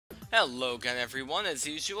Hello again everyone, as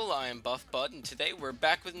usual I am Buff Bud and today we're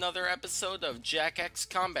back with another episode of Jack X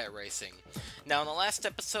Combat Racing. Now in the last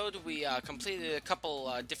episode we completed a couple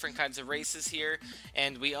different kinds of races here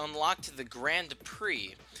and we unlocked the Grand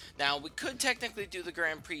Prix. Now we could technically do the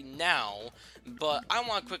Grand Prix now, but I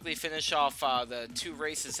want to quickly finish off the two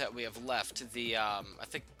races that we have left. I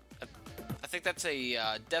think that's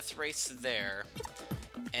a death race there.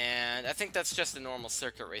 And I think that's just a normal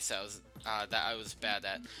circuit race that I was bad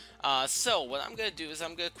at. So what I'm gonna do is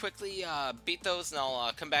I'm gonna quickly beat those, and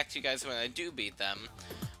I'll come back to you guys when I do beat them.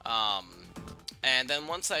 And then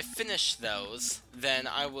once I finish those, then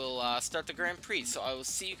I will start the Grand Prix. So I will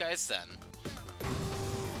see you guys then.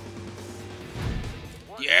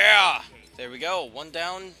 Yeah! There we go. One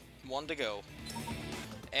down, one to go.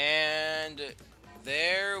 And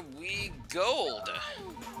there we go.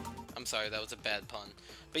 I'm sorry, that was a bad pun.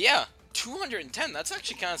 But yeah, 210, that's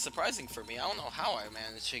actually kind of surprising for me. I don't know how I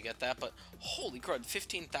managed to get that, but holy crud,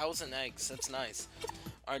 15,000 eggs, that's nice.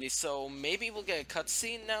 Alrighty, so maybe we'll get a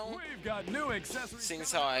cutscene now. We've got new accessories. Seeing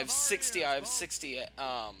as how I have 60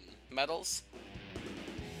 medals.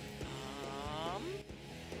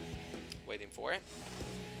 Waiting for it.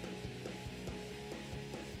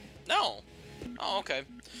 No. Oh, okay.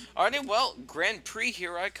 Alrighty, well, Grand Prix,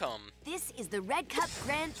 here I come. This is the Red Cup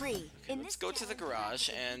Grand Prix. Okay, let's go to the garage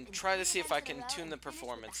and try to see if I can tune the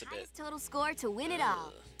performance a bit. Total score to win it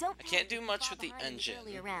all. I can't do much with the engine.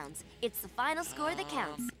 Rounds. It's the final score that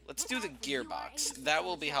counts. Let's do the gearbox. That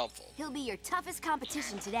will be helpful. He'll be your toughest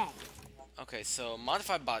competition today. Okay, so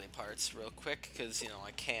modify body parts real quick, because, you know,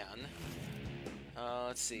 I can.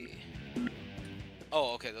 Let's see.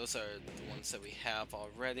 Oh, okay, those are the ones that we have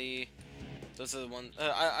already. Those are the ones,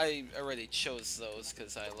 I already chose those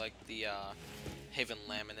because I like the Haven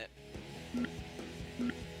laminate.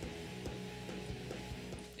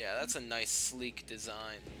 Yeah, that's a nice sleek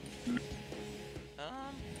design.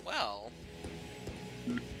 Well,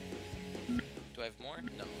 do I have more?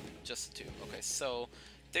 No, just two. Okay, so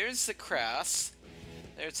there's the Crass,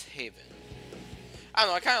 there's Haven. I don't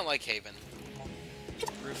know, I kind of like Haven.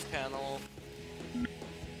 Roof panel.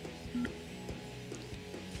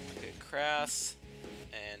 Crass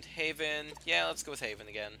and Haven. Yeah, let's go with Haven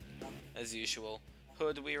again, as usual.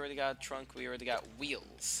 Hood we already got, trunk we already got,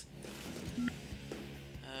 wheels.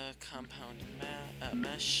 Compound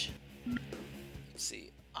mesh. Let's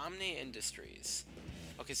see, Omni Industries.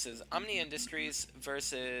 Okay, so it's Omni Industries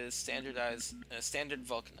versus standard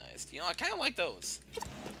vulcanized. You know, I kind of like those.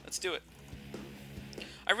 Let's do it.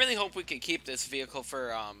 I really hope we could keep this vehicle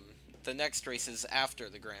for the next races after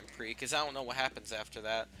the Grand Prix, because I don't know what happens after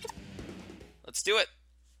that. Let's do it!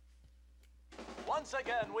 Once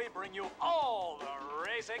again, we bring you all the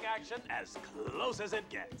racing action as close as it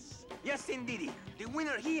gets. Yes, indeed. The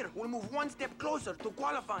winner here will move one step closer to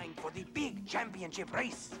qualifying for the big championship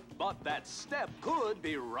race. But that step could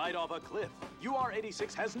be right off a cliff.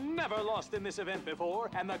 UR86 has never lost in this event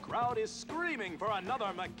before, and the crowd is screaming for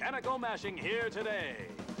another mechanical mashing here today.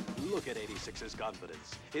 Look at 86's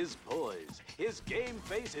confidence, his poise, his game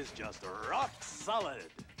face is just rock solid.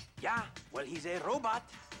 Yeah, well, he's a robot.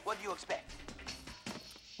 What do you expect?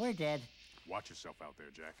 We're dead. Watch yourself out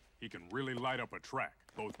there, Jack. He can really light up a track,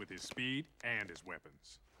 both with his speed and his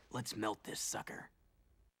weapons. Let's melt this sucker.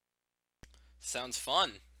 Sounds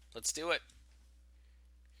fun. Let's do it.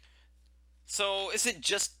 So, is it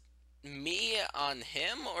just me on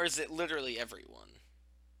him, or is it literally everyone?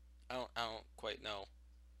 I don't quite know.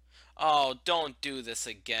 Oh, don't do this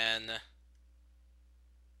again.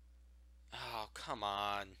 Oh, come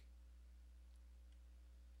on.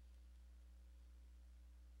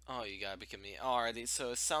 Oh, you gotta be kidding me. Alrighty,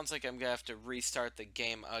 so it sounds like I'm gonna have to restart the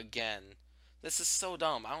game again. This is so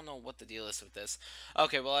dumb. I don't know what the deal is with this.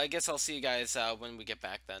 Okay, well, I guess I'll see you guys when we get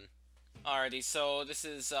back then. Alrighty, so this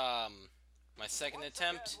is my second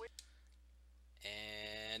attempt.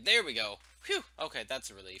 And there we go. Phew! Okay,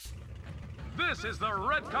 that's a relief. This is the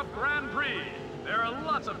Red Cup Grand Prix. There are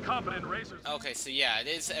lots of competent racers. Okay, so yeah, it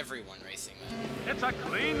is everyone racing then. It's a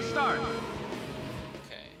clean start.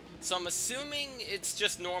 So I'm assuming it's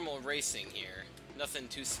just normal racing here. Nothing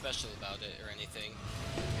too special about it or anything.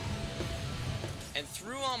 And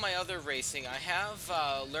through all my other racing, I have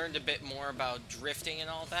learned a bit more about drifting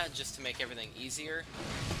and all that, just to make everything easier.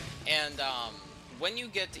 And when you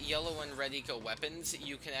get yellow and red eco weapons,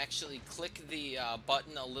 you can actually click the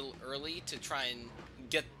button a little early to try and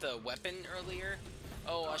get the weapon earlier.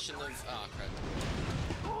 Oh, I shouldn't have... Oh,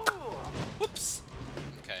 crap. Whoops!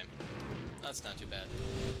 Okay. That's not too bad.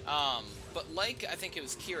 But like, I think it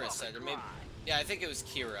was Kira said, or maybe... Yeah, I think it was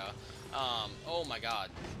Kira. Oh my god.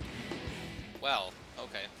 Well,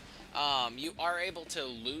 okay. You are able to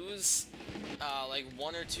lose like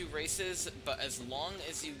 1 or 2 races, but as long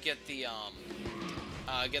as you get the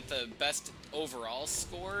best overall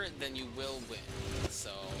score, then you will win.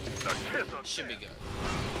 So should be good.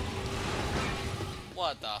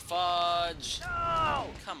 What the fudge? No!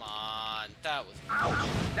 Come on, that was. Ouch!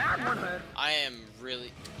 That one hurt. I am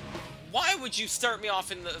really. Why would you start me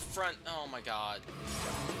off in the front? Oh my god.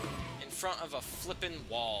 In front of a flippin'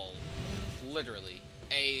 wall. Literally.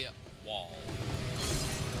 A wall.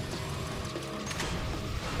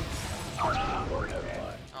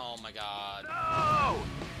 Oh my god. No!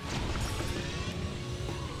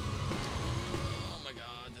 Oh my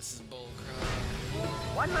god, this is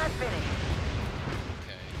bullcrap. One last finish.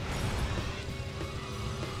 Okay.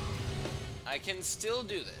 I can still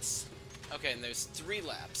do this. Okay, and there's 3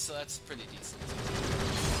 laps, so that's pretty decent.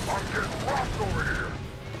 I'm getting lost over here.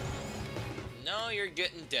 No, you're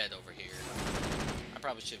getting dead over here. I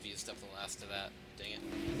probably should have used up the last of that. Dang it.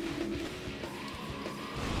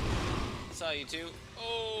 Saw you two.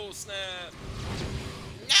 Oh, snap.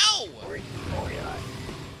 No!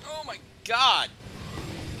 Oh my god!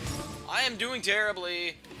 I am doing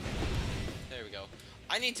terribly. There we go.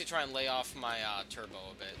 I need to try and lay off my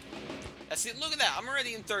turbo a bit. That's it. Look at that. I'm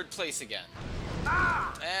already in 3rd place again.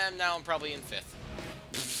 And now I'm probably in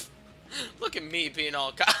 5th. Look at me being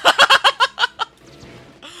all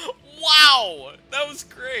wow! That was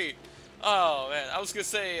great. Oh, man. I was going to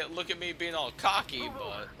say, look at me being all cocky,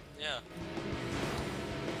 but yeah.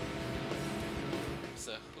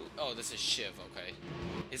 So, oh, this is Shiv, okay.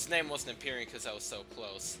 His name wasn't appearing because I was so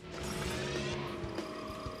close.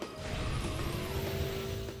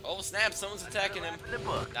 Oh, snap. Someone's attacking him.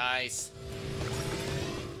 Nice.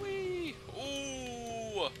 Whee!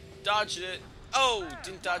 Ooh! Dodged it. Oh,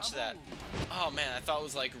 didn't dodge that. Oh, man. I thought it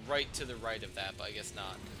was, like, right to the right of that, but I guess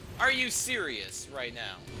not. Are you serious right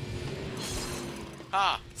now?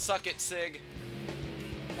 Ha! Suck it, Sig.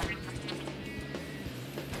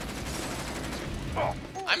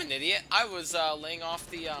 I'm an idiot. I was laying off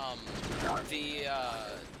the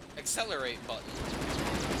accelerate button.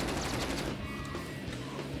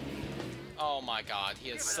 Oh my god, he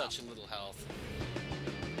has such a little health.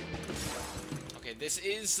 Okay, this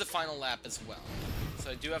is the final lap as well,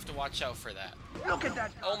 so I do have to watch out for that. Look at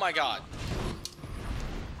that. Oh my god.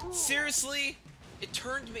 Seriously? It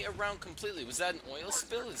turned me around completely. Was that an oil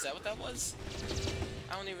spill? Is that what that was?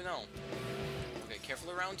 I don't even know. Okay,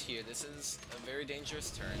 careful around here. This is a very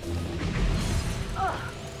dangerous turn.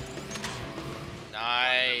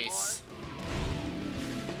 Nice.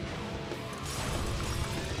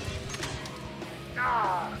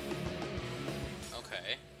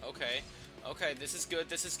 Okay, okay. Okay, this is good,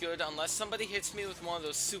 this is good. Unless somebody hits me with one of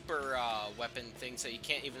those super weapon things that you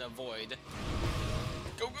can't even avoid.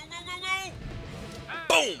 Go, go, go, go, go!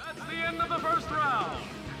 Boom! That's the end of the first round.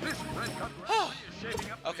 This red cup rally is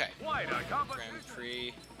shaping up Okay. quite a competition. Grand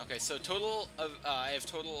Prix. Okay, so total of I have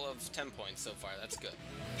total of 10 points so far. That's good.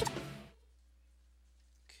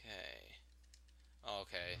 Okay.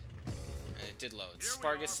 Okay. And it did load.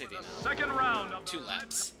 Sparga City now. Second round of 2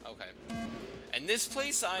 laps. Okay. And this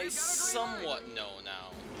place I somewhat know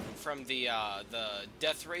now from the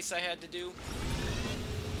death race I had to do.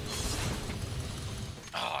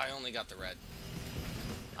 Oh, I only got the red.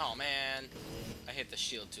 Oh man, I hit the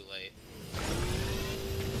shield too late.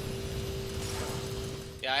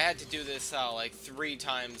 Yeah, I had to do this like 3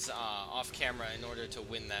 times off camera in order to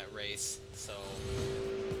win that race. So,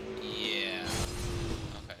 yeah.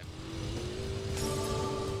 Okay.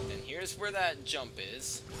 And here's where that jump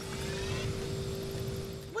is.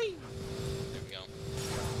 Whee! There we go.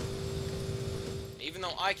 Even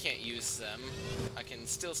though I can't use them, I can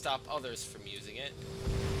still stop others from using it.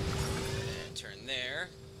 And turn there.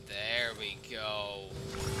 There we go.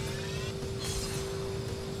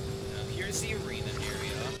 Now here's the arena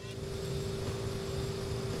area.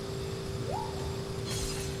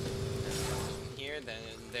 Here, then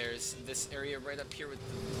there's this area right up here with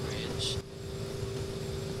the bridge.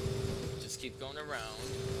 Just keep going around.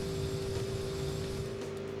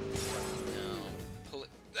 Now, pull it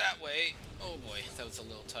that way. Oh boy, that was a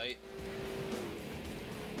little tight.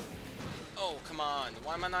 Oh, come on.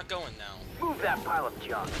 Why am I not going now? Move that pile of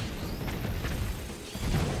junk.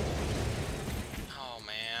 Oh,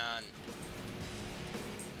 man.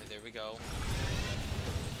 Okay, there we go.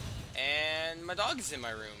 And my dog is in my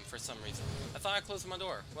room for some reason. I thought I closed my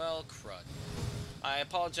door. Well, crud. I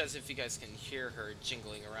apologize if you guys can hear her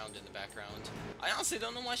jingling around in the background. I honestly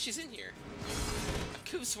don't know why she's in here. I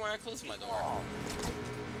could have sworn I closed my door.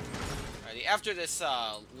 Alrighty, after this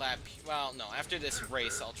lap, well, no, after this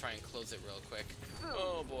race, I'll try and close it real quick.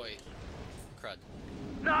 Oh boy. Crud.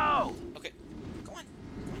 No! Okay, go on.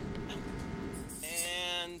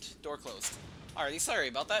 And door closed. Alrighty, sorry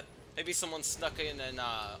about that. Maybe someone snuck in and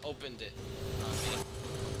opened it on me.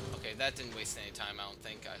 Okay, that didn't waste any time, I don't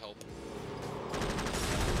think, I hope.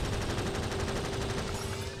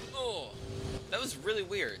 Oh, that was really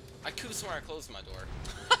weird. I could have sworn I closed my door.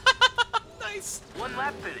 Nice! One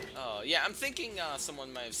lap finish. Oh, yeah, I'm thinking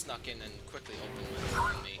someone might have snuck in and quickly opened my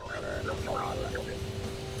door on me.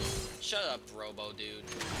 Shut up, Robo, dude.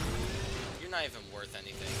 You're not even worth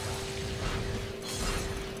anything.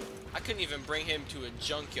 I couldn't even bring him to a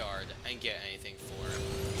junkyard and get anything for him.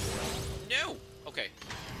 No! Okay.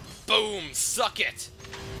 Boom! Suck it!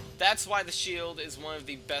 That's why the shield is one of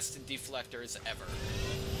the best deflectors ever.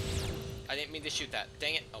 I didn't mean to shoot that.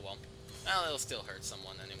 Dang it. Oh well. Well, it'll still hurt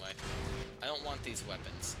someone anyway. I don't want these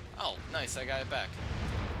weapons. Oh, nice. I got it back.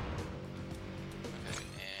 Okay,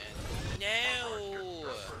 and... No!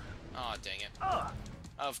 Aw, dang it.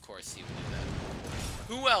 Of course he would do that.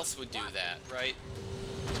 Who else would do that, right?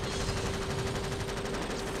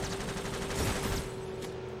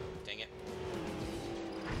 Dang it.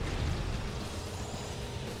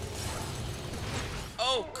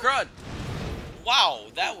 Oh, crud! Wow,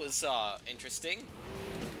 that was, interesting.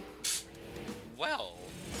 Pfft. Well...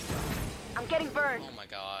 I'm getting burned. Oh my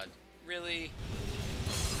god. Really?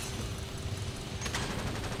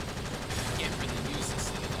 Can't really use this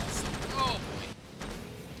thing at all, so... Oh boy.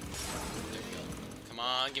 There we go. Come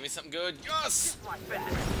on, give me something good. Yes!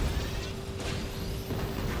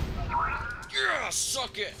 Yeah,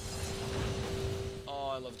 suck it! Oh,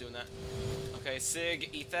 I love doing that. Okay, Sig,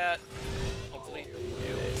 eat that. Hopefully.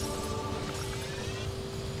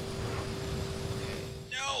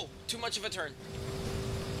 No! Too much of a turn.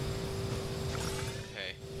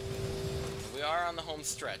 Okay. We are on the home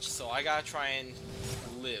stretch, so I gotta try and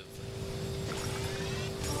live.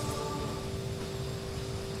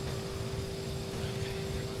 Okay.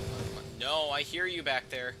 No, I hear you back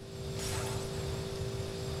there.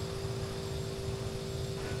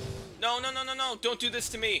 No, no, no, no, no! Don't do this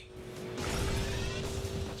to me!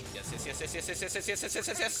 Yes, yes, yes, yes, yes, yes, yes, yes, yes, yes,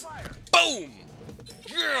 yes, yes! Boom!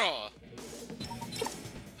 Yeah!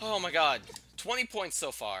 Oh my god. 20 points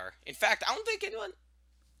so far. In fact, I don't know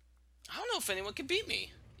if anyone can beat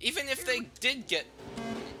me. Even if they did get...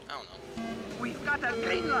 I don't know. We've got a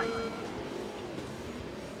green light.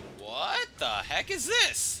 What the heck is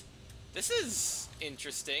this? This is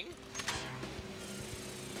interesting.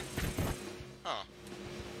 Huh.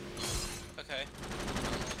 Okay.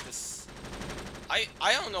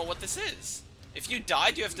 I don't know what this is. If you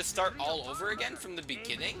died, you have to start all over again from the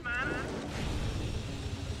beginning? I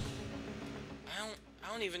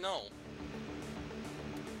don't even know.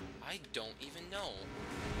 I don't even know.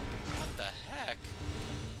 What the heck?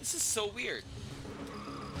 This is so weird.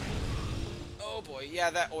 Oh boy, yeah,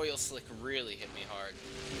 that oil slick really hit me hard.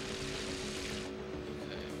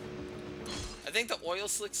 Okay. I think the oil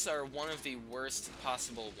slicks are one of the worst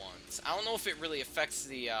possible ones. I don't know if it really affects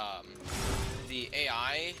the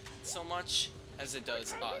AI so much as it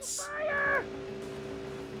does us.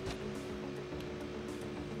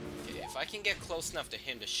 Okay, if I can get close enough to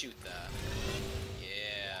him to shoot that.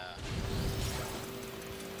 Yeah.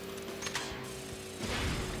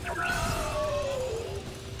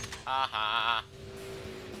 Haha.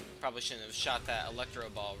 Probably shouldn't have shot that electro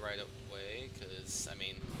ball right away, because, I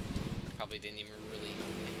mean, probably didn't even really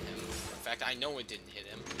hit him. In fact, I know it didn't hit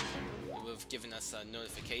him. It would have given us a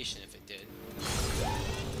notification if it did.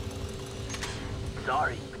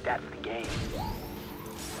 Sorry, but that's the game.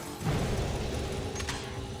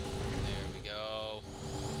 There we go.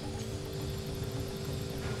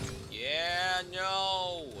 Yeah,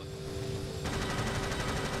 no!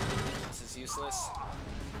 This is useless.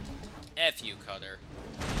 F you, Cutter.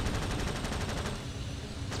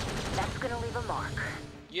 That's gonna leave a mark.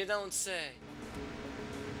 You don't say.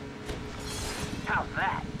 How's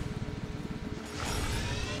that?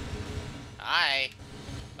 Hi.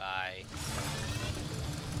 Bye.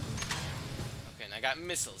 Okay, and I got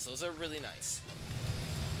missiles. Those are really nice.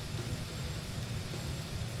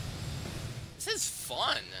 This is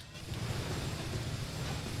fun.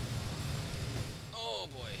 Oh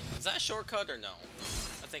boy. Is that a shortcut or no?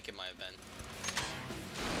 I think it might have been.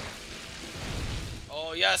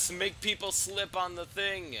 Oh yes, make people slip on the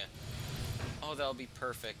thing. Oh, that'll be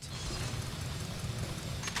perfect.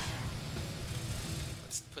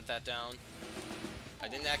 Let's put that down. I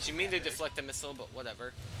didn't actually mean to deflect the missile, but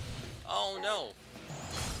whatever. Oh no.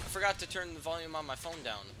 I forgot to turn the volume on my phone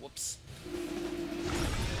down. Whoops. Oh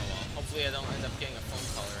well. Hopefully I don't end up getting a phone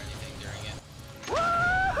call or anything during it.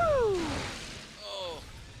 Woohoo! Oh,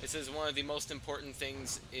 this is one of the most important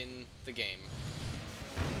things in the game.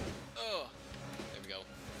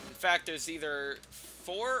 fact, there's either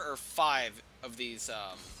 4 or 5 of these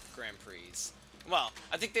Grand Prix. Well,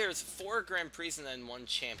 I think there's 4 Grand Prix and then 1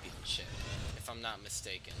 championship, if I'm not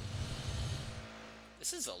mistaken.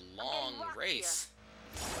 This is a long race.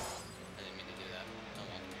 I didn't mean to do that. Oh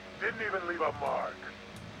well. Didn't even leave a mark.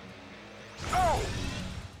 Oh!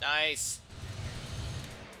 Nice.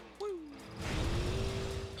 Woo.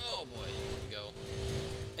 Oh boy, here we go.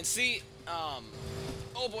 And see,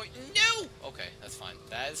 oh boy, no! Okay, that's fine.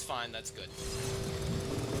 That is fine, that's good.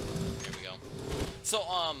 Here we go. So,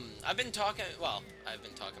 I've been talking about, I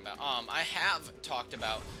have talked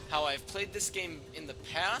about how I've played this game in the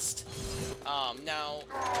past. Now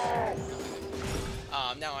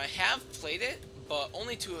I have played it, but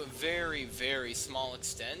only to a very, very small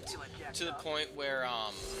extent, to the point where,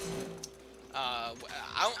 I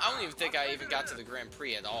don't even think I even got to the Grand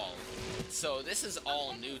Prix at all. So this is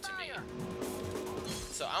all new to me.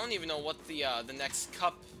 So I don't even know what the next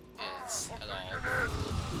cup is at all.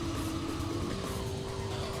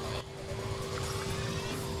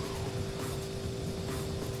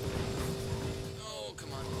 Oh,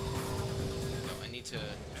 come on. No, I need to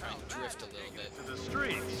try and drift a little bit. To the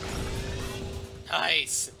streets.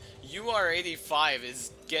 Nice! UR85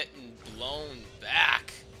 is getting blown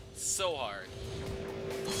back so hard.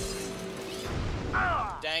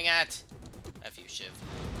 Dang it! F you, Shiv.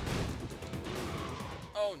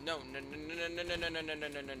 Oh no, no, no, no, no, no, no, no, no, no,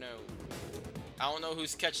 no, no, no. I don't know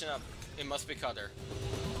who's catching up. It must be Cutter.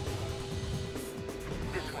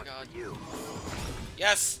 Oh my god.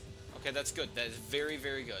 Yes! Okay, that's good. That is very,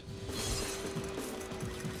 very good.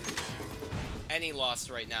 Any loss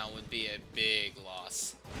right now would be a big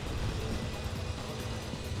loss.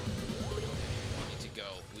 We need to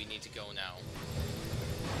go. We need to go now.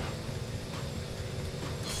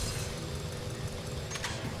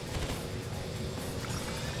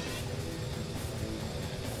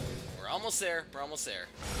 We're almost there. We're almost there.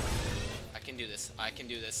 I can do this. I can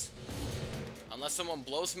do this. Unless someone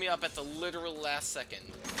blows me up at the literal last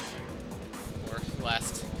second. Or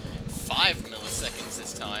last 5 milliseconds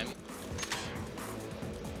this time.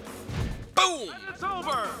 Boom! And it's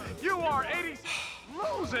over! UR86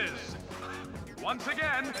 loses! Once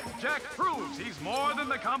again, Jack proves he's more than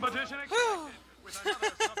the competition expected with another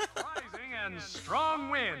surprising and strong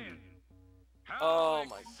win. Oh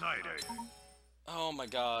my Exciting. Oh my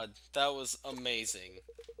god, that was amazing.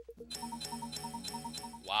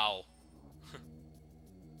 Wow.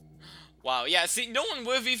 Wow, yeah, see, no one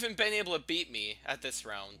would have even been able to beat me at this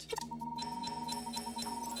round.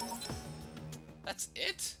 That's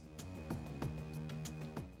it?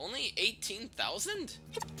 Only 18,000?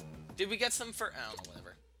 Did we get some for... I don't know,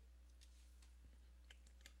 whatever.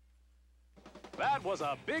 That was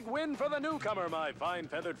a big win for the newcomer, my fine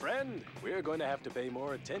feathered friend. We're going to have to pay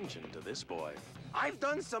more attention to this boy. I've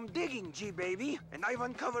done some digging, G-Baby, and I've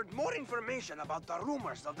uncovered more information about the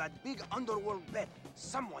rumors of that big underworld bet.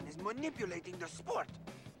 Someone is manipulating the sport.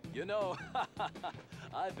 You know,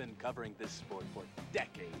 I've been covering this sport for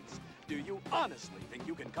decades. Do you honestly think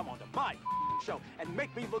you can come onto my show and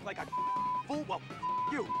make me look like a fool? Well,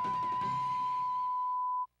 you.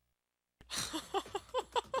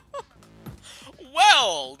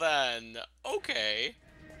 Well, then. Okay.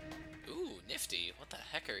 Ooh, nifty. What the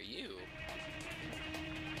heck are you?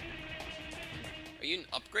 Are you an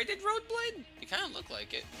upgraded road blade? You kind of look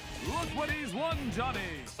like it. Look what he's won,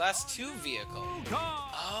 Johnny! Class 2 vehicle.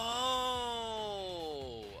 Oh,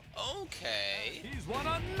 okay. He's won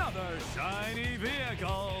another shiny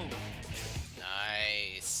vehicle!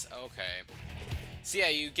 Nice. Okay. So yeah,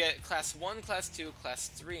 you get Class 1, Class 2, Class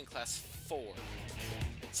 3, and Class 4.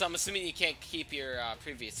 So I'm assuming you can't keep your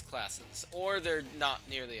previous classes, or they're not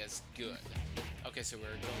nearly as good. Okay, so we're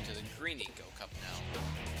going to the Green Eco Cup now.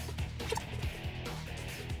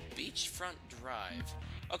 Beachfront Drive.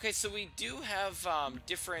 Okay, so we do have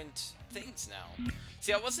different things now.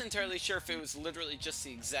 See, I wasn't entirely sure if it was literally just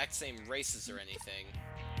the exact same races or anything.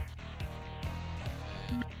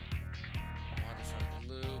 Okay. Waterfront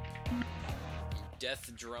Loop. Death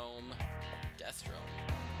Drome.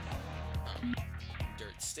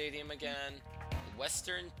 Dirt Stadium again.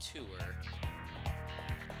 Western Tour.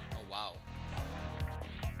 Oh, wow.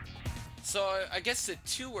 So, I guess the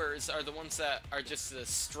tours are the ones that are just the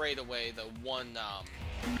straight away, the one-time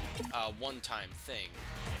thing,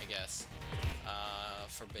 I guess.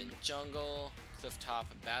 Forbidden Jungle, Clifftop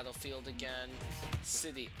Battlefield again,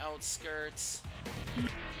 City Outskirts, and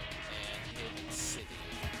Haven City.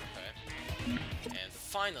 Okay. And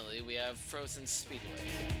finally, we have Frozen Speedway.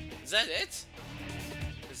 Is that it?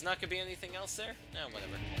 There's not gonna be anything else there? No,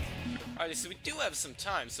 whatever. Alright, so we do have some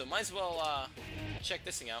time, so might as well, check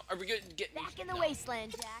this thing out. Are we good to get... Back in the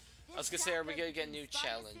wasteland, Jack. I was gonna say, are we gonna get new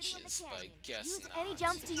challenges? But I guess Use not. any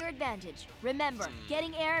jumps to your advantage. Remember,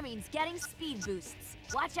 getting air means getting speed boosts.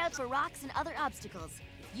 Watch out for rocks and other obstacles.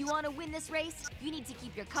 If you want to win this race, you need to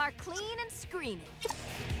keep your car clean and screaming.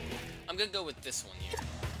 I'm gonna go with this one here.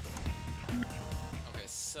 Okay,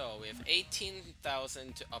 so we have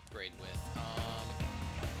 18,000 to upgrade with.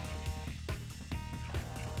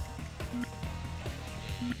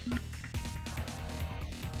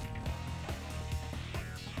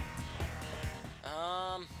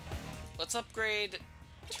 Let's upgrade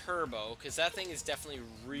Turbo, because that thing is definitely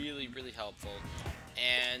really, really helpful.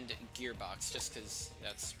 And Gearbox, just because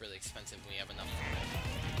that's really expensive when we have enough.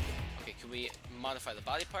 Okay, can we modify the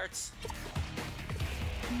body parts?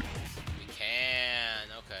 We can,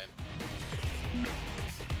 okay.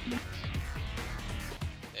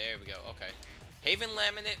 There we go, okay. Haven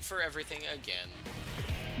laminate for everything again.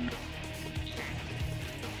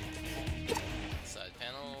 Side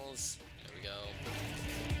panels, there we go.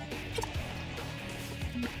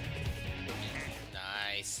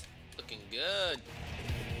 Nice. Looking good.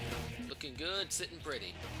 Looking good, sitting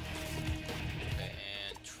pretty. Okay,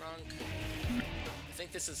 and trunk. I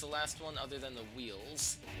think this is the last one other than the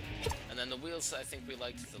wheels. And then the wheels, I think we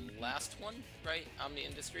liked the last one, right? Omni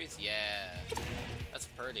Industries? Yeah. That's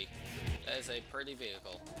pretty. That is a pretty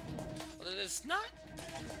vehicle. Although there's not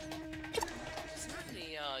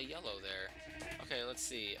any yellow there. Okay, let's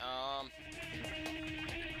see.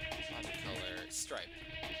 Body color, stripe.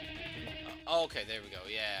 Okay, there we go.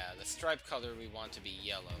 Yeah, the stripe color we want to be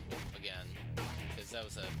yellow again, because that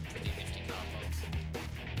was a pretty nifty combo.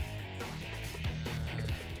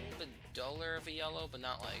 A little bit duller of a yellow, but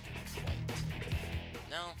not like white.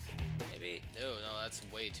 No, maybe. No, that's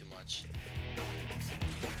way too much.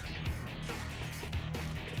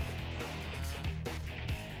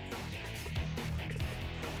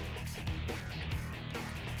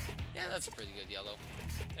 Yeah, that's a pretty good yellow.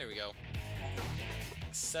 There we go.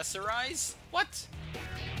 Accessorize? What?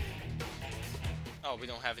 Oh, we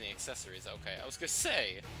don't have any accessories. Okay, I was gonna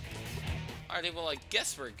say. Alrighty, well, I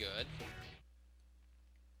guess we're good.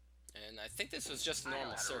 And I think this was just a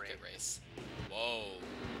normal circuit race. Whoa.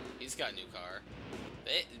 He's got a new car.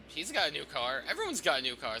 He's got a new car. Everyone's got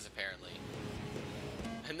new cars, apparently.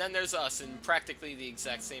 And then there's us in practically the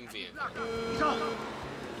exact same vehicle.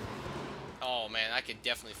 Oh, man, I could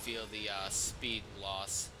definitely feel the speed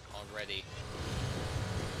loss already.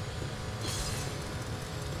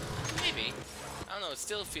 Maybe. I don't know, it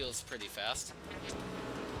still feels pretty fast.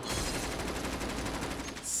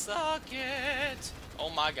 Suck it! Oh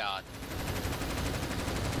my god.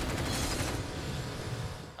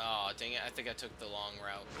 Oh, dang it, I think I took the long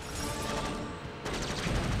route.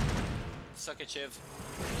 Suck it, Chiv.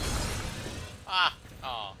 Ah!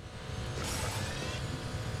 Oh.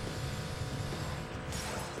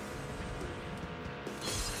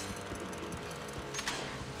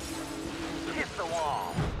 Hit the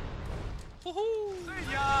wall. Woohoo!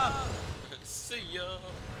 See ya! See ya!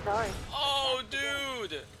 Sorry. Oh,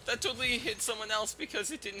 dude! That totally hit someone else because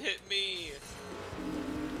it didn't hit me.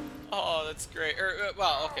 Oh, that's great.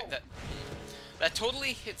 Well, okay, that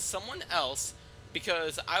totally hit someone else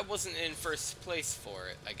because I wasn't in first place for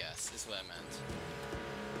it, I guess, is what I meant.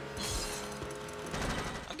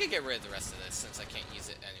 I'm gonna get rid of the rest of this since I can't use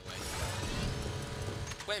it anyway.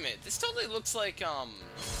 Wait a minute, this totally looks like,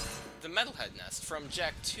 the Metalhead Nest from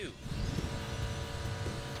Jak 2.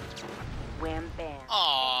 Wham bam.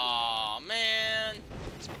 Aw, man.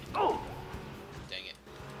 Oh! Dang it.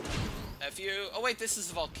 If you... Oh, wait, this is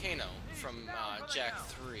a volcano from Jak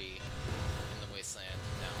 3 in the Wasteland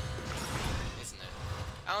now, isn't it?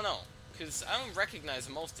 I don't know, because I don't recognize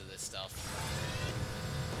most of this stuff.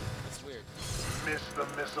 It's weird. Miss the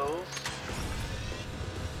missiles.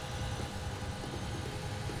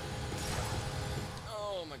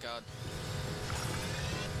 Oh, my God.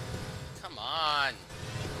 Come on.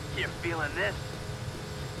 You feeling this?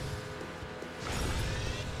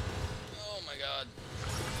 Oh, my God.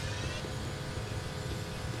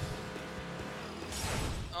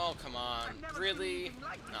 Oh, come on. Really?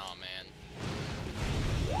 Oh, man.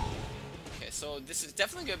 Okay, so this is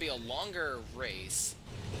definitely going to be a longer race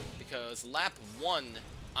because lap 1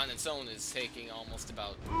 on its own is taking almost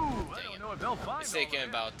about... Ooh, I don't know if they'll find It's taking over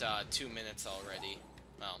about 2 minutes already.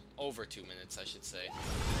 Well, over 2 minutes, I should say.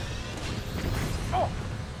 Oh!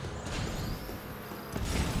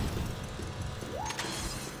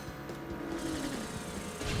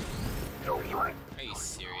 Are you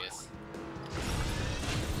serious?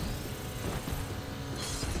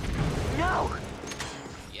 No!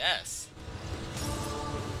 Yes.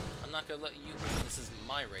 I'm not gonna let you. This is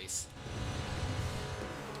my race.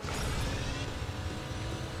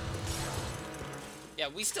 Yeah,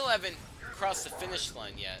 we still haven't crossed the finish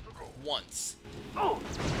line yet. Once. Oh,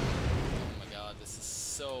 Oh my god, this is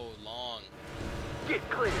so long. get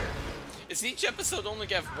clear. Is each episode only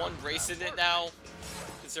gonna have one race in it now?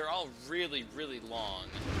 Because they're all really, really long.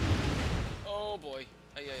 Oh boy.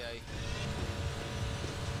 Ay, ay, ay.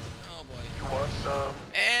 Oh boy. You want some?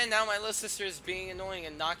 And now my little sister is being annoying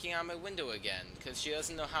and knocking on my window again. Because she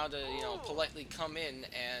doesn't know how to, you know, politely come in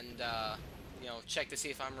and, you know, check to see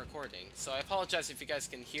if I'm recording. So I apologize if you guys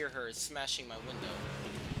can hear her smashing my window.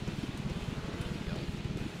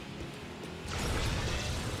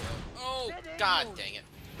 Oh, god dang it.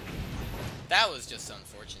 That was just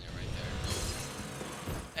unfortunate right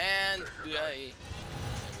there. And, yay.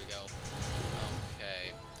 There we go.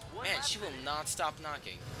 Okay. Man, she will not stop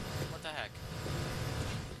knocking. What the heck?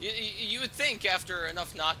 You would think after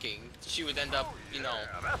enough knocking, she would end up, you know,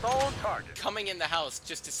 That's on target. coming in the house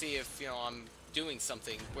just to see if, you know, I'm doing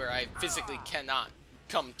something where I physically cannot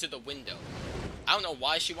come to the window. I don't know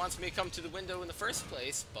why she wants me to come to the window in the first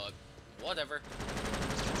place, but whatever.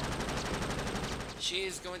 She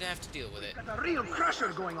is going to have to deal with it. Got a real crusher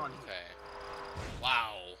going on. Okay.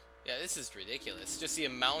 Wow. Yeah, this is ridiculous. Just the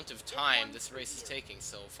amount of time this race is taking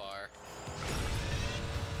so far.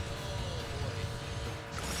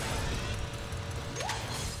 There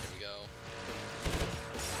we go.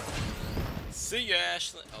 See ya,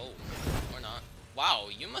 Ashley. Oh, or not. Wow,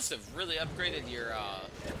 you must have really upgraded your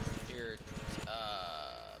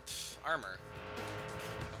armor.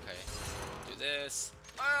 Okay. Do this.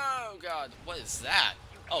 Oh god, what is that?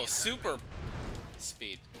 Oh, super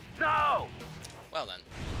speed. No! Well then.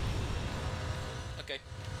 Okay.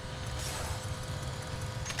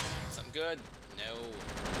 Something good? No.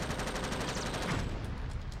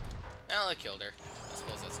 Well, I killed her. I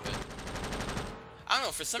suppose that's good. I don't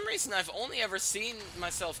know, for some reason I've only ever seen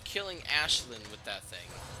myself killing Ashlyn with that thing.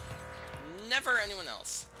 Never anyone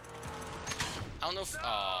else. I don't know if...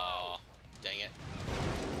 Aw, dang it.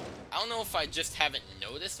 I don't know if I just haven't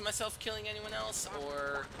noticed myself killing anyone else,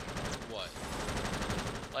 or what.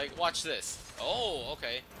 Like, watch this. Oh,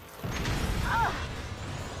 okay.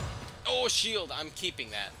 Oh, shield. I'm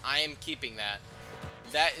keeping that. I am keeping that.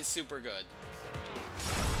 That is super good.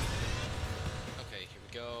 Okay, here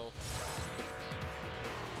we go.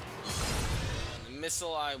 And the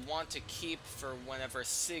missile I want to keep for whenever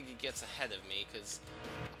Sig gets ahead of me, because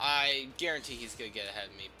I guarantee he's going to get ahead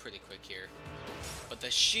of me pretty quick here. But the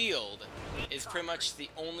shield is pretty much the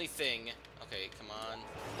only thing... Okay, come on.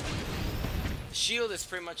 The shield is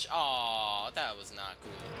pretty much... Aw, that was not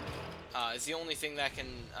cool. It's the only thing that can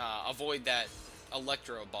avoid that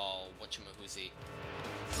electro ball, whatchamahoozy.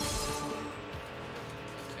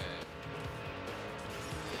 Okay.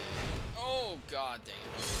 Oh, god dang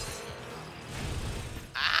it.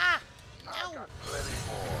 Ah! No!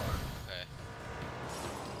 Okay.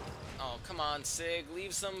 Oh, come on, Sig.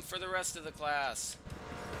 Leave some for the rest of the class.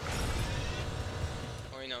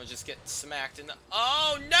 Or, you know, just get smacked in the...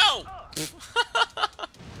 Oh, no!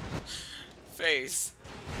 Face.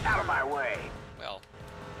 Out of my way. Well.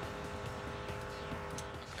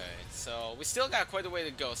 Okay, so we still got quite a way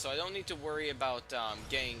to go, so I don't need to worry about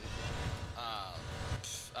getting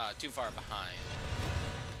too far behind.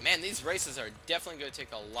 Man, these races are definitely going to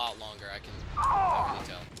take a lot longer, I can already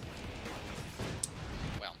tell.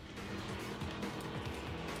 Well.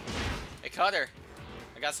 Hey, Cutter.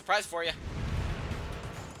 I got a surprise for you.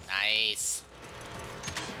 Nice.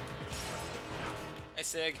 Hey,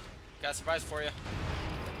 Sig. Got a surprise for you.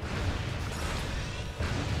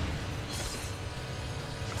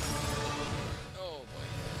 Oh, boy.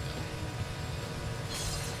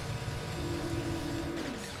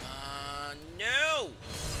 Come on. No!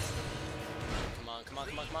 Come on, come on,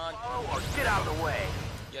 come on, come on. Follow or get out of the way.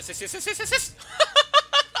 Yes, yes, yes, yes, yes, yes, yes!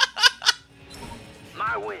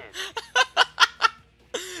 My win.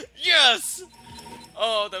 Yes!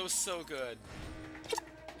 Oh, that was so good.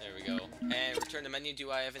 There we go. And return to menu. Do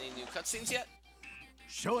I have any new cutscenes yet?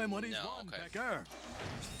 Show him what he's No, won, okay. Becker.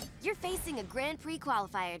 You're facing a Grand Prix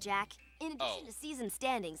qualifier, Jack. In addition Oh. to season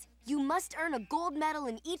standings, you must earn a gold medal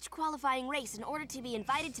in each qualifying race in order to be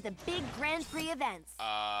invited to the big Grand Prix events.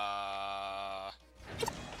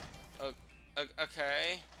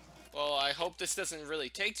 Okay. Well, I hope this doesn't really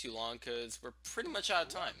take too long, because we're pretty much out of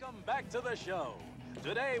time. Welcome back to the show.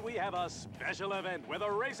 Today we have a special event where the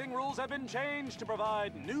racing rules have been changed to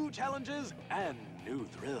provide new challenges and new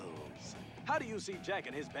thrills. How do you see Jack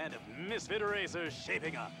and his band of misfit racers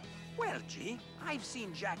shaping up? Well, G, I've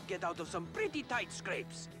seen Jack get out of some pretty tight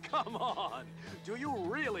scrapes. Come on! Do you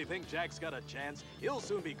really think Jack's got a chance? He'll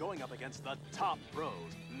soon be going up against the top pros.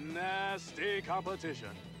 Nasty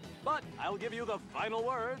competition. But I'll give you the final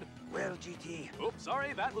word. Well, GT, Oops,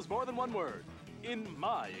 sorry, that was more than one word. In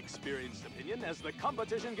my experienced opinion, as the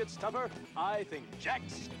competition gets tougher, I think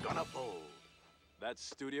Jack's gonna fold. That's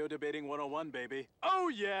Studio Debating 101, baby. Oh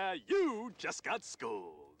yeah, you just got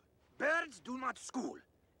schooled. birds do not school.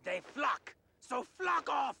 They flock. So flock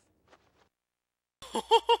off.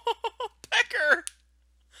 Pecker!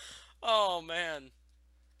 Oh, man.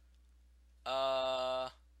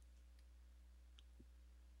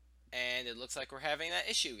 And it looks like we're having that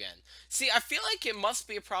issue again. See, I feel like it must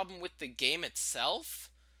be a problem with the game itself.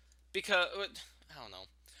 Because, I don't know.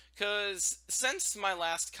 Because since my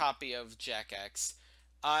last copy of Jack X,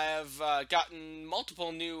 I've gotten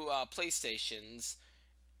multiple new PlayStations.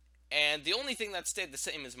 And the only thing that stayed the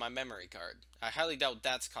same is my memory card. I highly doubt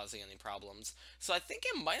that's causing any problems. So I think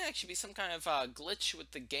it might actually be some kind of glitch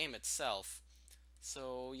with the game itself.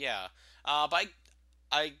 So yeah, but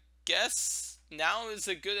I guess now is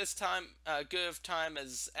as good of time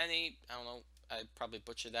as any. I don't know. I probably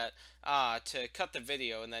butchered that. To cut the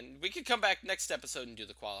video, and then we could come back next episode and do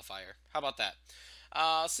the qualifier. How about that?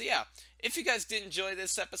 So yeah, if you guys did enjoy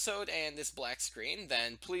this episode and this black screen,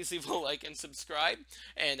 then please leave a like and subscribe,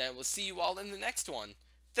 and I will see you all in the next one.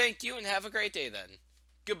 Thank you, and have a great day then.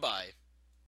 Goodbye.